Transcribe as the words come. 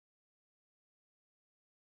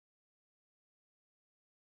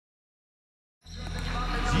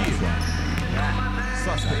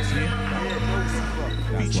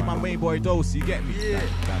Richie, my main boy Dose, you get me? Yeah.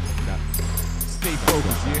 Stay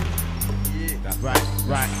focused, yeah? Yeah.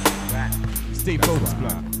 Right. Stay focused,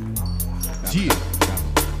 blood. Yeah. Stay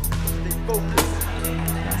focused.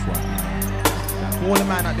 That's right. For all the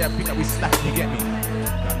man out there think that we slack, you get me?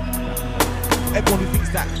 Everyone who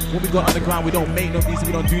thinks that when we go underground we don't make no music,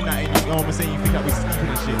 we don't do nothing, you know what I'm saying? You think that we're sleeping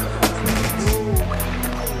and shit.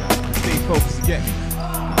 Stay focused, you get me?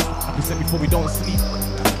 Like we said before, we don't sleep.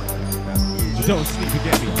 You don't sleep, you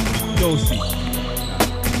get me? Don't sleep.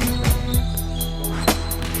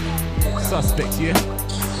 Suspects, yeah?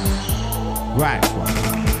 Right.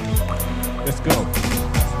 Let's go.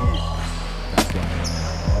 That's right.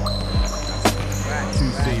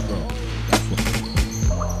 Tuesday, bro. That's right.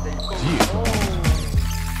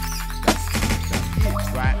 Yeah.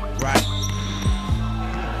 Right.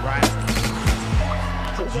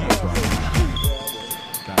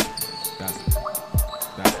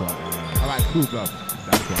 That's right. Alright, cool, bro.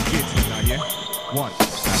 That's right. Get to it now, yeah? One.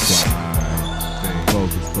 That's right. Stay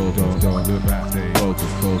focused, don't look back. Stay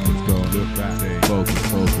focused, don't look back. Stay focused,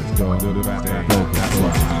 don't look back. Stay focused, that's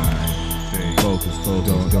right. Stay focused, don't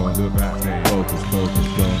look back. Stay focused, don't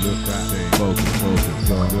look back. Stay focused,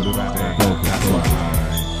 don't look back. Stay focused, that's right.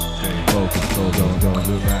 Stay focused, don't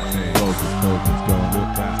look back. Stay focused, don't look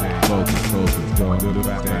back. Stay focused, don't look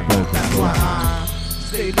back. Stay focused, that's right.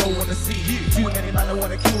 They don't wanna see you. Too many man I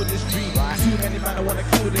wanna kill this dream. Too many man I wanna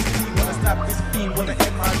kill this team. Wanna stab this theme, wanna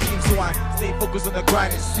end my dream. So I stay focused on the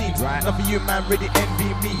grind, it seems. None for you man really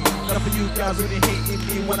envy me. None for you guys really hating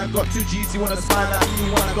me. When I got 2 G's you wanna smile at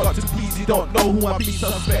me. When I got 2 P's you don't know who I be.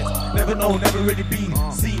 Suspect, never know, never really been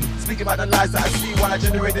seen. Speaking about the lies that I see while I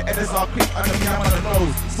generate the NSR quick under me, I'm on the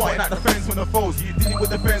nose. Spotting out the friends from the foes. You dealing with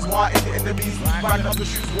the friends while in the enemies. Riding up the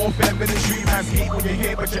streets, warfare, military. Man's hate when you're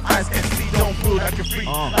here but your eyes can't see. Don't feel like you're free.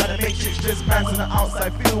 Like the matrix just bands on the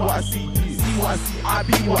outside. Feel what I see, see what I see. I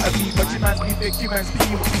be what I be, but your man's be fake, you man's be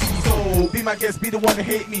what you see. So be my guest, be the one to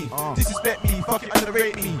hate me, disrespect me, fucking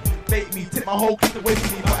underrate me, bait me, take my whole clique away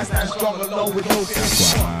from me. But I stand strong alone with no fear.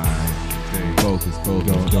 Stay focused, don't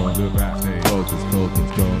look back. Stay focused,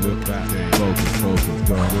 don't look back. Stay focused,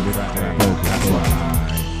 don't look back. Stay focused, that's right.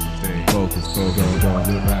 Stay focused, don't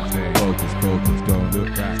look back. Stay focused, don't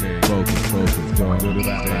look back. Stay focused, don't look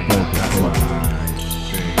back. Stay focused, that's right.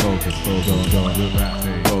 Stay focused, don't look back.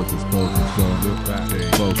 Stay focused, don't look back. Stay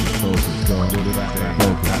focused, don't look back. Stay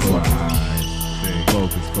focused, that's right. Stay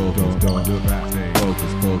focused, don't look back. Stay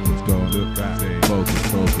focused, don't look back. Stay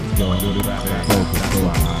focused, don't look back. Stay focused, that's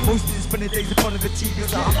right. Most of spending days in front of the TV,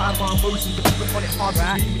 so I hide my emotions, the people find it hard to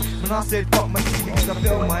read me. When I said fuck my TV, cause I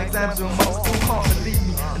failed my exams and mom still can't believe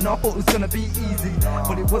me. And I thought it was gonna be easy,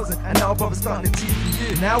 but it wasn't. And now brother's starting to tease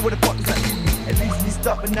me. Now where the fuck does that leave me? At least me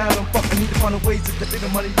stuck, but now I'm fuck. I need to find a way to get the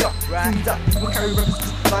money up. Seems that people carry rappers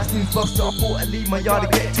cause life seems bust. So I thought I'd leave my yard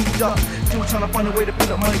and get too dark. Still trying to find a way to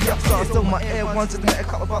pull up money up. So I sold my Air Ones just to make a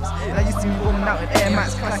couple bucks. Now you see me rolling out in Air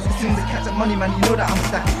Max Classic. As soon as I catch that money, man, you know that I'm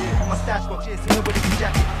stacked. My stash box, yeah, so nobody can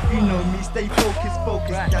jack it. You know me, stay focused.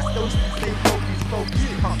 That's those stay focused.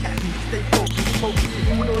 You can't catch me, stay focused.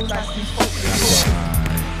 You know life seems focused.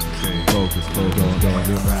 Stay focused, don't look back.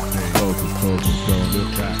 Stay focused, don't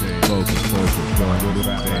look back. Stay focused, don't look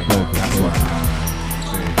back. Stay focused, that's right.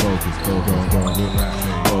 Stay focused, don't look back.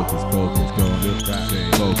 Stay focused, don't look back. Stay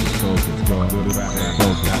focused, don't look back. Stay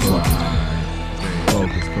focused, that's right. Stay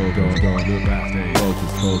focused, don't look back. Stay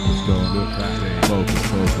focused, don't look back. Stay focused, don't look back. Stay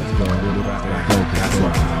focused, that's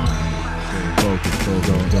right. Stay focused,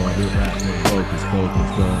 don't look back. Stay focused,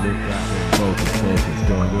 don't look back. Stay focused,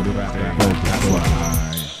 don't look back. Stay focused, that's right.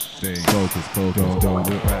 Stay focused, don't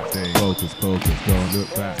look back. Stay focused, don't look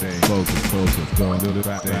back. Stay focused, don't look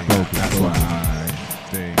back. Stay focused, that's right.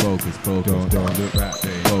 Stay focused, don't look back.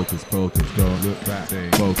 Stay focused, don't look back.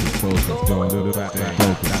 Stay focused, don't look back. Stay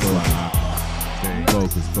focused, that's right. Stay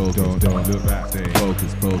focused, don't look back. Stay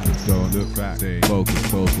focused, don't look back. Stay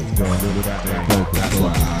focused, don't look back. Stay focused, that's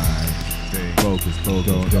right. Stay focused,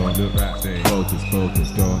 don't look back. Stay focused,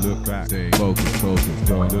 don't look back. Stay focused,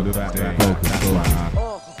 don't look back. Stay focused, that's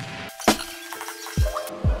right.